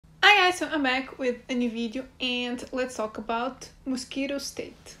guys, so I'm back with a new video and let's talk about Mosquito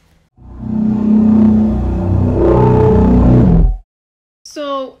State.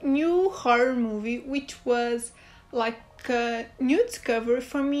 So, new horror movie, which was like a new discovery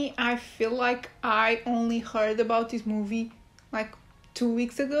for me. I feel like I only heard about this movie like 2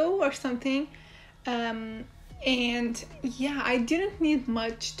 weeks ago or something. And yeah, I didn't need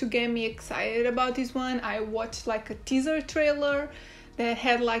much to get me excited about this one. I watched like a teaser trailer that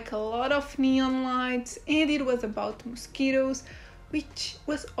had like a lot of neon lights and it was about mosquitoes, which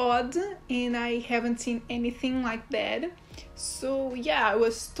was odd, and I haven't seen anything like that. So yeah, I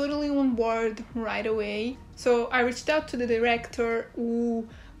was totally on board right away. So I reached out to the director, who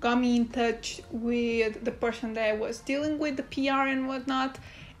got me in touch with the person that was dealing with the PR and whatnot,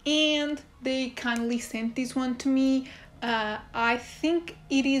 and they kindly sent this one to me. I think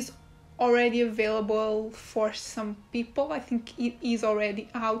it is already available for some people. I think it is already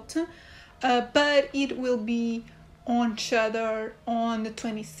out, but it will be on Shudder on the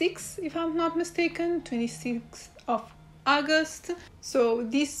 26th, if I'm not mistaken, 26th of August. So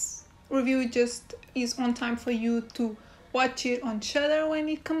this review just is on time for you to watch it on Shudder when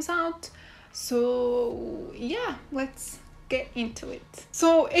it comes out. So yeah, let's get into it.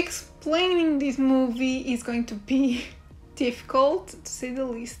 So explaining this movie is going to be difficult, to say the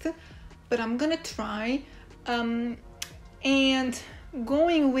least, but I'm gonna try. And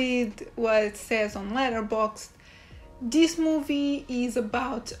going with what it says on Letterboxd, this movie is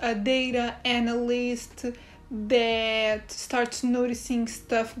about a data analyst that starts noticing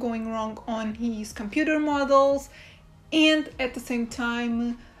stuff going wrong on his computer models, and at the same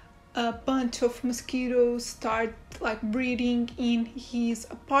time a bunch of mosquitoes start like breeding in his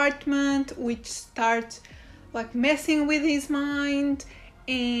apartment, which starts like messing with his mind.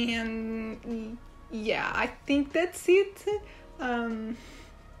 And yeah, I think that's it.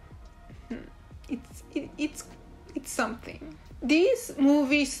 It's something. This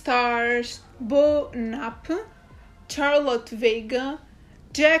movie stars Bo Knapp, Charlotte Vega,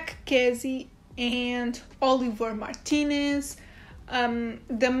 Jack Kesey, and Oliver Martinez.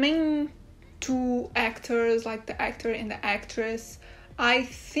 The main two actors, like the actor and the actress, I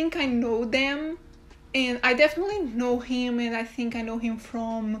think I know them, and I definitely know him, and I think I know him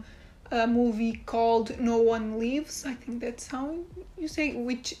from a movie called No One Lives. I think that's how you say,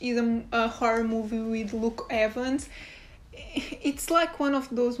 which is a horror movie with Luke Evans. It's like one of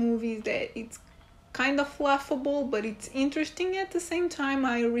those movies that it's kind of laughable, but it's interesting at the same time.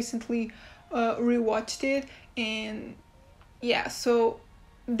 I recently rewatched it, and yeah, so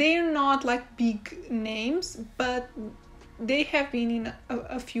they're not like big names, but they have been in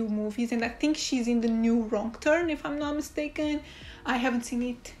a few movies, and I think she's in the new Wrong Turn, if I'm not mistaken. I haven't seen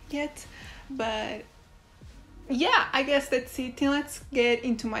it yet, but yeah, I guess that's it, and let's get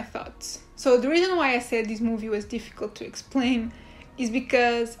into my thoughts. So the reason why I said this movie was difficult to explain is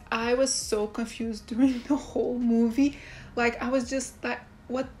because I was so confused during the whole movie. Like, I was just like,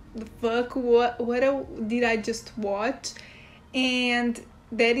 what the fuck, what did I just watch? And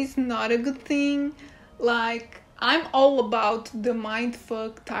that is not a good thing. Like, I'm all about the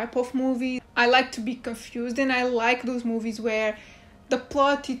mindfuck type of movie. I like to be confused, and I like those movies where the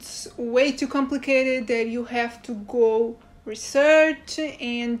plot is way too complicated that you have to go research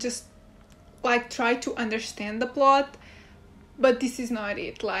and just like try to understand the plot. But this is not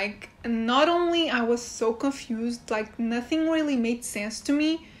it. Like, not only I was so confused, like nothing really made sense to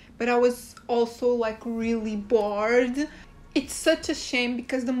me, but I was also like really bored. It's such a shame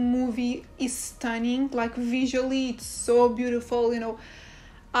because the movie is stunning. Like, visually it's so beautiful, you know.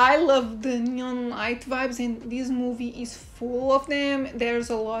 I love the neon light vibes, and this movie is full of them. There's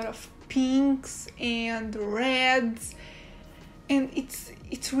a lot of pinks and reds, and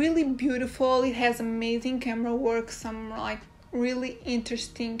it's really beautiful. It has amazing camera work, some like really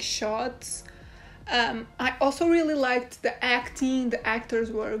interesting shots. I also really liked the acting. The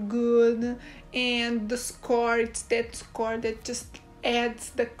actors were good, and the score, it's that score that just adds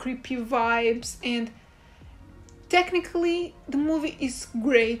the creepy vibes. And technically the movie is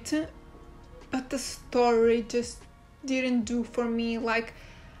great, but the story just didn't do for me. Like,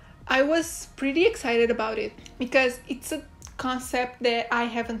 I was pretty excited about it because it's a concept that I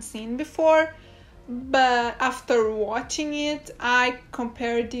haven't seen before, but after watching it I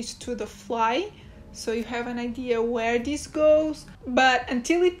compared this to The Fly, so you have an idea where this goes. But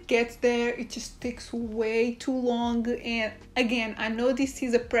until it gets there, it just takes way too long. And again, I know this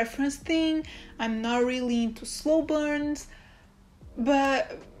is a preference thing. I'm not really into slow burns,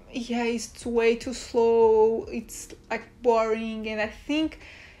 but yeah, it's way too slow. It's like boring, and I think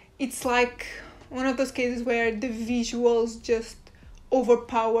it's like one of those cases where the visuals just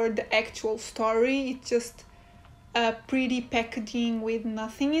overpower the actual story. It's just a pretty packaging with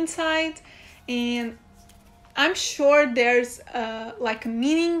nothing inside, and I'm sure there's like a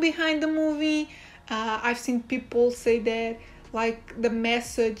meaning behind the movie. I've seen people say that like the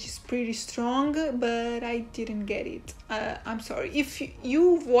message is pretty strong, but I didn't get it. I'm sorry. If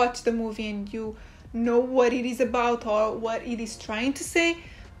you've watched the movie and you know what it is about or what it is trying to say,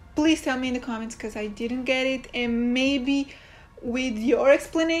 please tell me in the comments, because I didn't get it, and maybe with your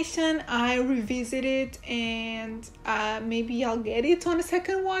explanation I revisit it and maybe I'll get it on a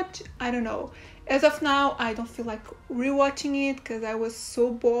second watch. I don't know. As of now, I don't feel like rewatching it because I was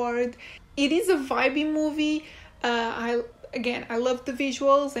so bored. It is a vibey movie. I love the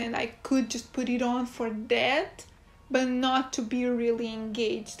visuals and I could just put it on for that, but not to be really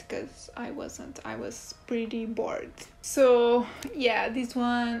engaged because I wasn't. I was pretty bored. So yeah, this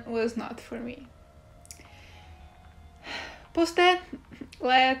one was not for me. Post that,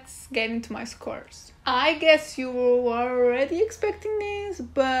 let's get into my scores. I guess you were already expecting this,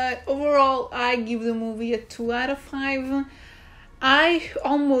 but overall I give the movie a 2 out of 5. I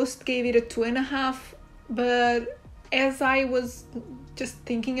almost gave it a 2.5, but as I was just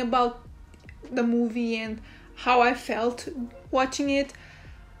thinking about the movie and how I felt watching it,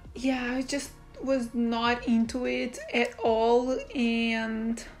 yeah, I just was not into it at all,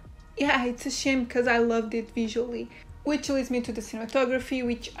 and yeah, it's a shame because I loved it visually. Which leads me to the cinematography,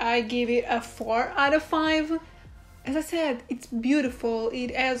 which I give it a 4 out of 5. As I said, it's beautiful.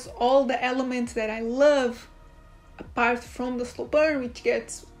 It has all the elements that I love, apart from the slow burn, it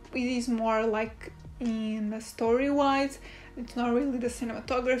is more like in the story-wise. It's not really the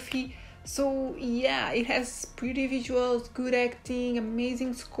cinematography. So yeah, it has pretty visuals, good acting,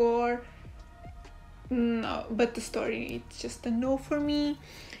 amazing score. No, but the story, it's just a no for me.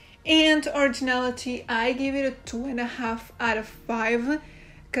 And originality, I give it a 2.5 out of 5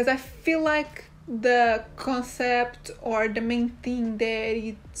 because I feel like the concept or the main thing that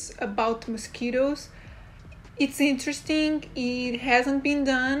it's about mosquitoes, it's interesting. It hasn't been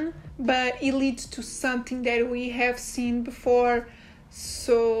done, but it leads to something that we have seen before.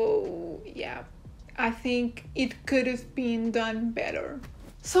 So yeah, I think it could have been done better.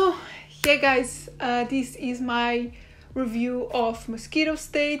 So yeah guys, this is my review of Mosquito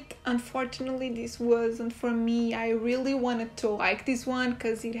State. Unfortunately, this wasn't for me. I really wanted to like this one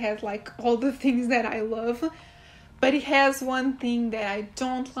because it has like all the things that I love, but it has one thing that I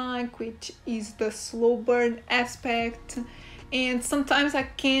don't like, which is the slow burn aspect, and sometimes I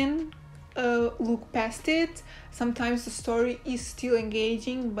can look past it. Sometimes the story is still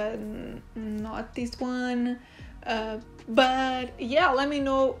engaging, but not this one. But yeah, let me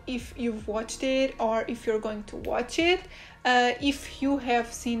know if you've watched it or if you're going to watch it. If you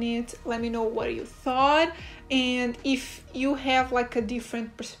have seen it, let me know what you thought, and if you have like a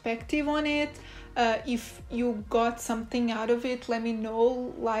different perspective on it, if you got something out of it, let me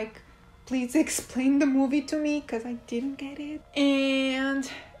know. Like, please explain the movie to me because I didn't get it. And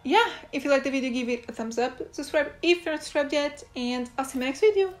yeah, if you like the video, give it a thumbs up, subscribe if you're not subscribed yet, and I'll see you in my next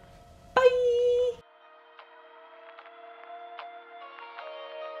video. Bye!